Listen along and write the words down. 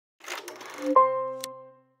For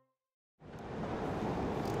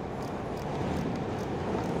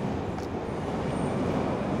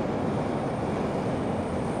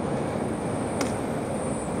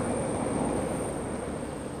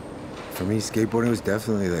me, skateboarding was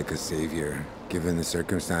definitely like a savior, given the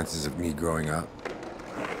circumstances of me growing up.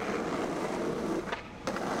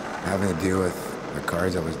 Having to deal with the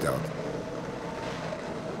cards I was dealt.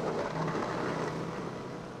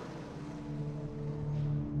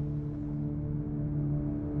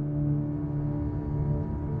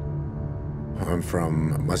 I'm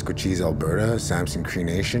from Muskocheese, Alberta, Samson Cree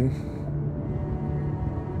Nation.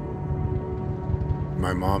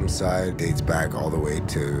 My mom's side dates back all the way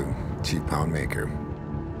to Chief Poundmaker.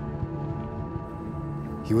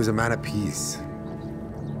 He was a man of peace.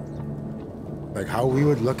 Like how we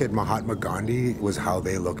would look at Mahatma Gandhi was how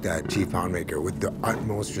they looked at Chief Poundmaker, with the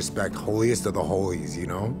utmost respect, holiest of the holies, you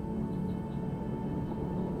know?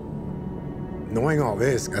 Knowing all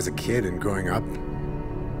this as a kid and growing up,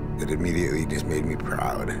 it immediately just made me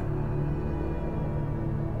proud.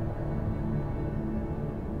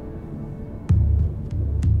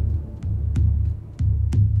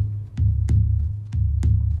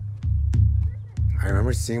 I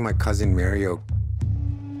remember seeing my cousin Mario.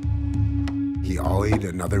 He ollied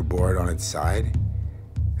another board on its side,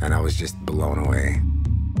 and I was just blown away.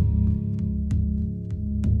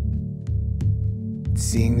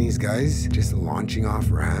 Seeing these guys just launching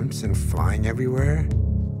off ramps and flying everywhere,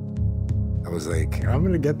 I was like, I'm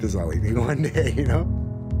gonna get this ollie thing one day, you know?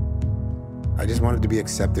 I just wanted to be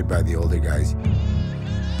accepted by the older guys.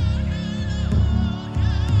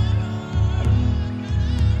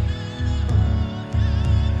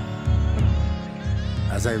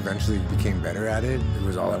 As I eventually became better at it, it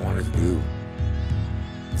was all I wanted to do.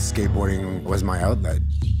 Skateboarding was my outlet.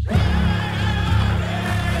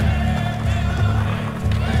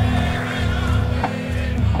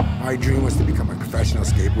 My dream was to become a professional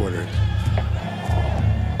skateboarder.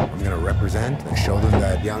 I'm gonna represent and show them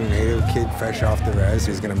that young native kid fresh off the res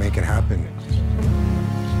is gonna make it happen.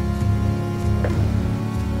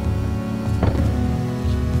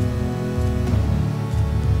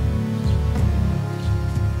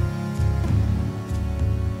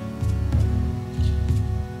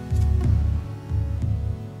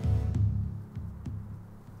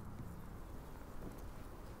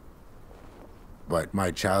 But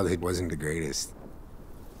my childhood wasn't the greatest.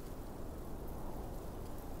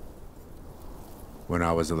 When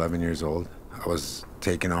I was 11 years old, I was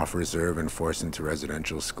taken off reserve and forced into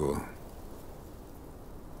residential school.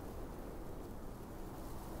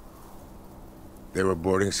 They were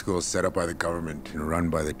boarding schools set up by the government and run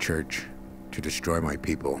by the church to destroy my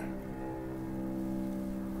people.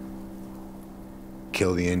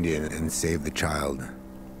 Kill the Indian and save the child.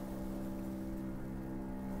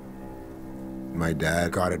 My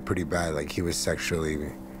dad got it pretty bad, like he was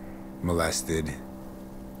sexually molested.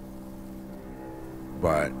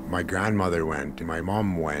 But my grandmother went, and my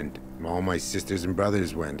mom went, and all my sisters and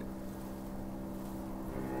brothers went.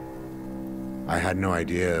 I had no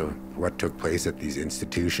idea what took place at these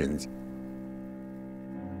institutions.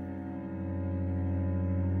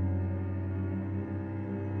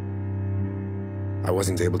 I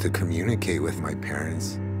wasn't able to communicate with my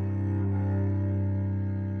parents.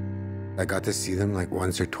 I got to see them like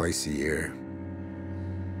once or twice a year.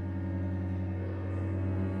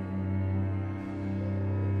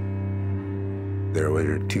 There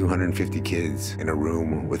were 250 kids in a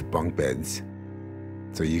room with bunk beds.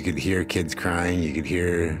 So you could hear kids crying, you could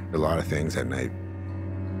hear a lot of things at night.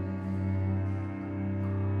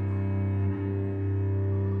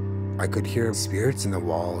 I could hear spirits in the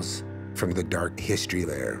walls from the dark history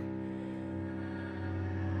there.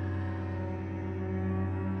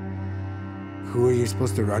 Who are you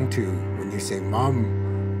supposed to run to when you say,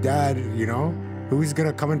 Mom, Dad, you know? Who's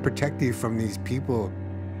gonna come and protect you from these people?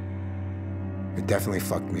 It definitely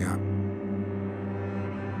fucked me up.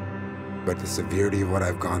 But the severity of what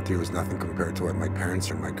I've gone through is nothing compared to what my parents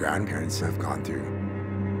or my grandparents have gone through.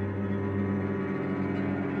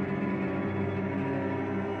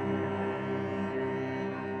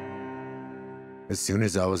 As soon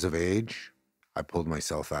as I was of age, I pulled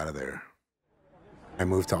myself out of there. I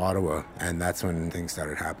moved to Ottawa, and that's when things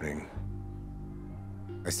started happening.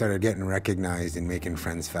 I started getting recognized and making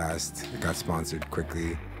friends fast. I got sponsored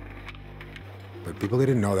quickly. But people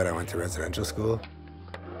didn't know that I went to residential school.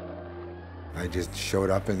 I just showed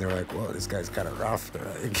up and they were like, whoa, this guy's kind of rough.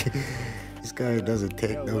 Like, this guy doesn't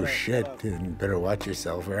take no shit, and better watch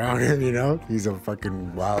yourself around him, you know? He's a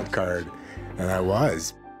fucking wild card. And I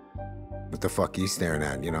was. What the fuck are you staring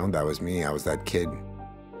at, you know? That was me, I was that kid.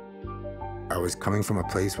 I was coming from a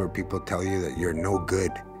place where people tell you that you're no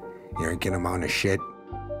good, you ain't gonna amount of shit.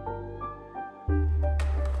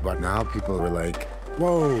 But now people were like,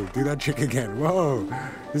 whoa, do that trick again. Whoa,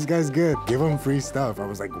 this guy's good. Give him free stuff. I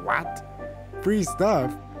was like, what? Free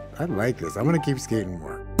stuff? I like this. I'm gonna keep skating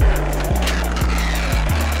more.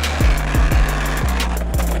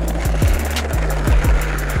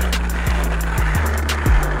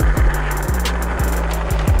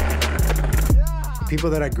 People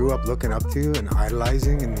that I grew up looking up to and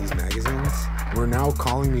idolizing in these magazines were now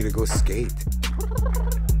calling me to go skate.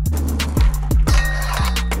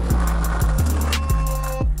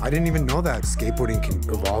 I didn't even know that skateboarding can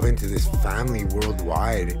evolve into this family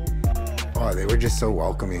worldwide. Oh, they were just so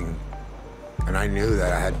welcoming. And I knew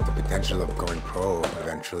that I had the potential of going pro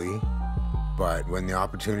eventually. But when the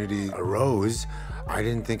opportunity arose, I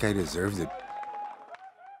didn't think I deserved it.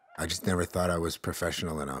 I just never thought I was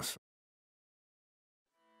professional enough.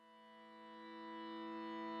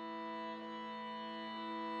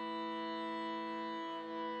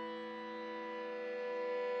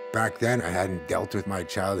 Back then, I hadn't dealt with my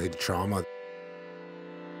childhood trauma.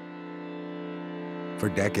 For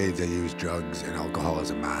decades, I used drugs and alcohol as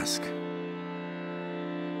a mask.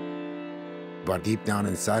 But deep down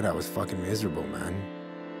inside, I was fucking miserable, man.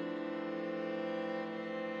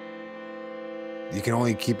 You can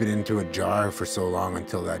only keep it into a jar for so long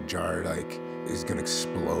until that jar, is gonna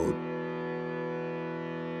explode.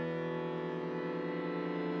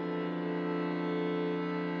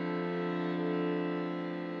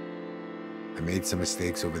 I made some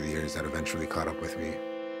mistakes over the years that eventually caught up with me.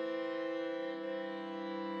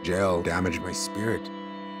 Jail damaged my spirit,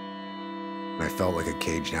 and I felt like a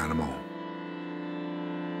caged animal.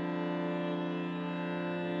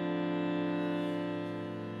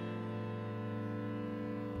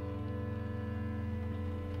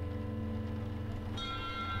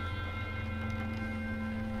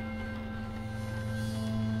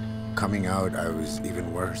 Coming out, I was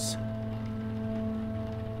even worse.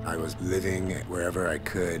 I was living wherever I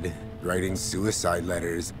could, writing suicide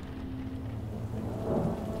letters.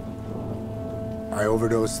 I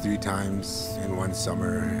overdosed 3 times in one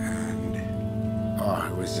summer, and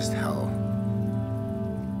it was just hell.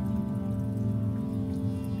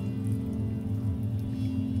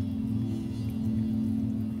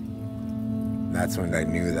 That's when I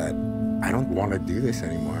knew that I don't want to do this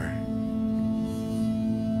anymore.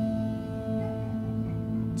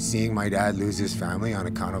 Seeing my dad lose his family on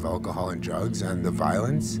account of alcohol and drugs and the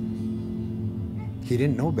violence, he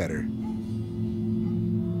didn't know better.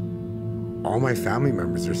 All my family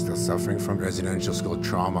members are still suffering from residential school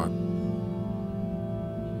trauma.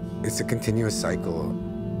 It's a continuous cycle.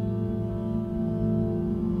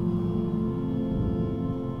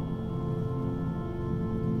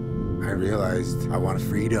 I realized I want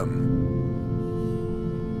freedom.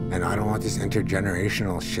 And I don't want this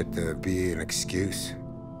intergenerational shit to be an excuse.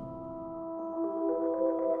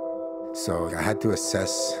 So I had to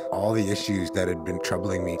assess all the issues that had been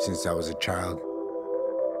troubling me since I was a child.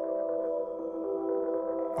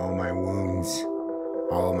 All my wounds,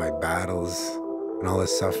 all my battles, and all the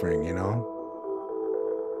suffering, you know?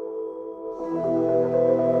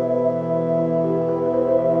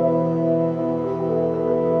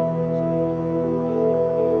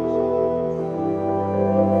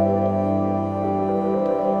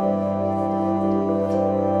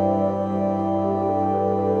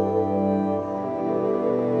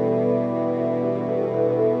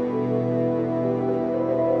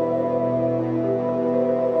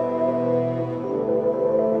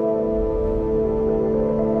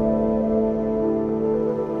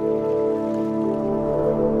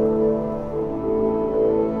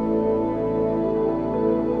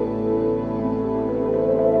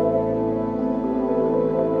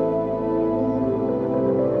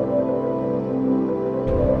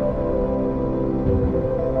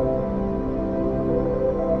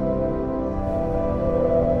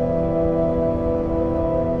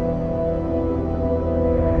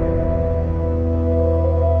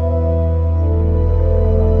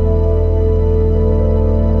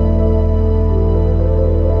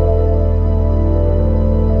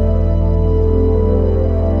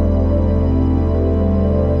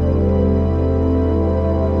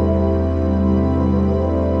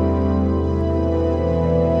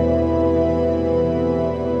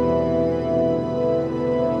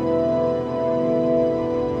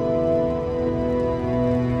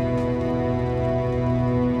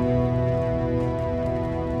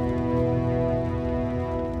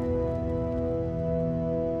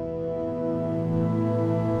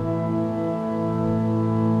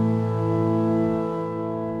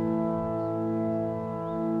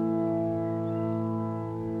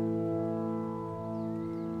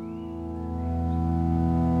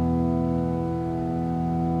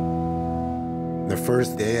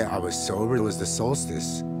 first day I was sober, it was the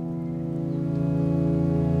solstice.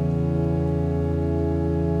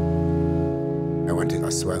 I went to a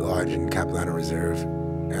sweat lodge in Capilano Reserve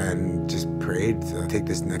and just prayed to take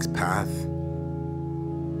this next path.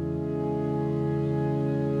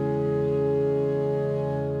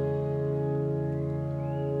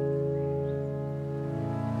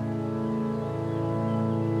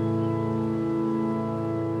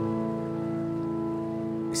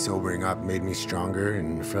 Sobering up made me stronger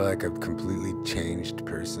and I feel like a completely changed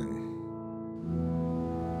person.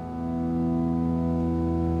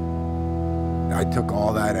 I took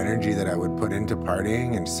all that energy that I would put into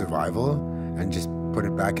partying and survival and just put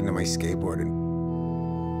it back into my skateboarding.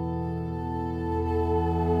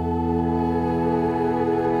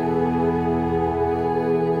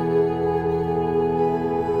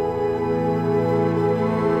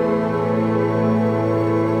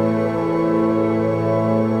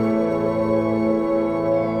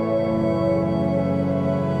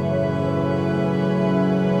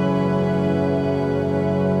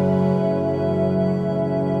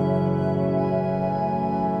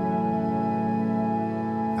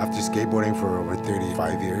 After skateboarding for over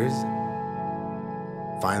 35 years,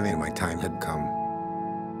 finally my time had come.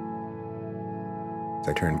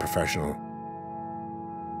 I turned professional.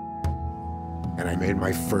 And I made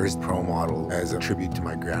my first pro model as a tribute to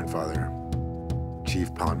my grandfather,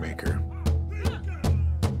 Chief Poundmaker.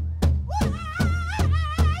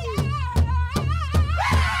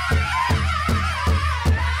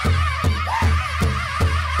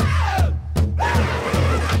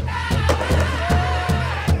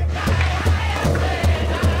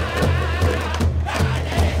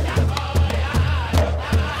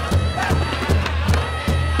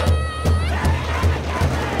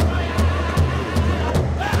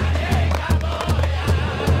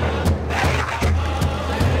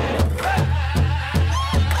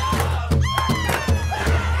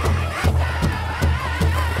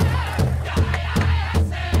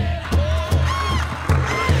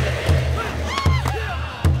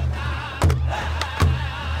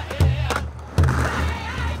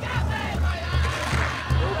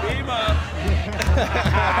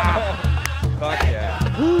 Fuck yeah.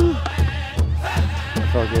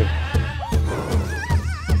 Felt good.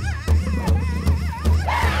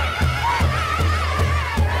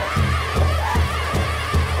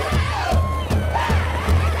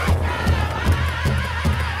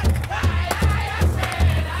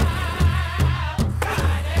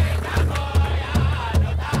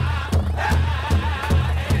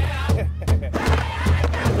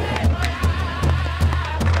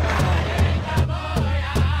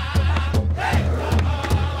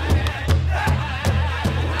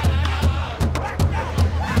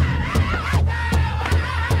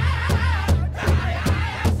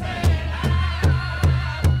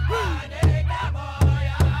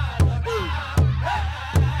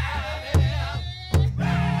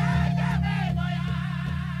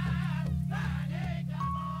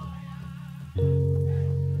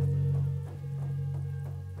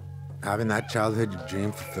 Having that childhood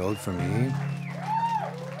dream fulfilled for me,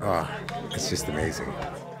 oh, it's just amazing.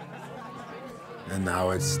 And now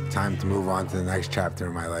it's time to move on to the next chapter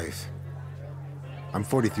of my life. I'm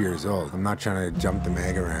 43 years old. I'm not trying to jump the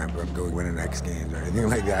mega ramp or go win an X Games or anything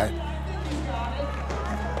like that.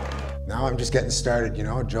 Now I'm just getting started, you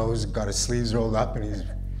know? Joe's got his sleeves rolled up and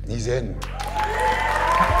he's in.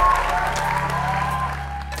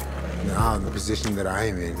 Now in the position that I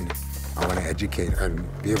am in, I want to educate and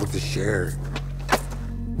be able to share.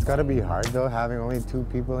 It's gotta be hard though, having only 2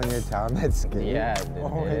 people in your town that skate. Yeah,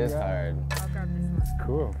 it is hard.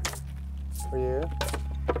 Cool. For you.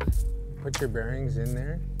 Put your bearings in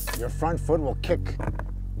there. Your front foot will kick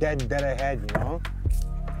dead ahead, you know?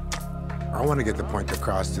 I want to get the point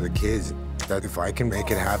across to the kids that if I can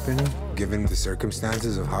make it happen, given the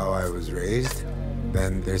circumstances of how I was raised,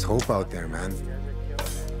 then there's hope out there, man.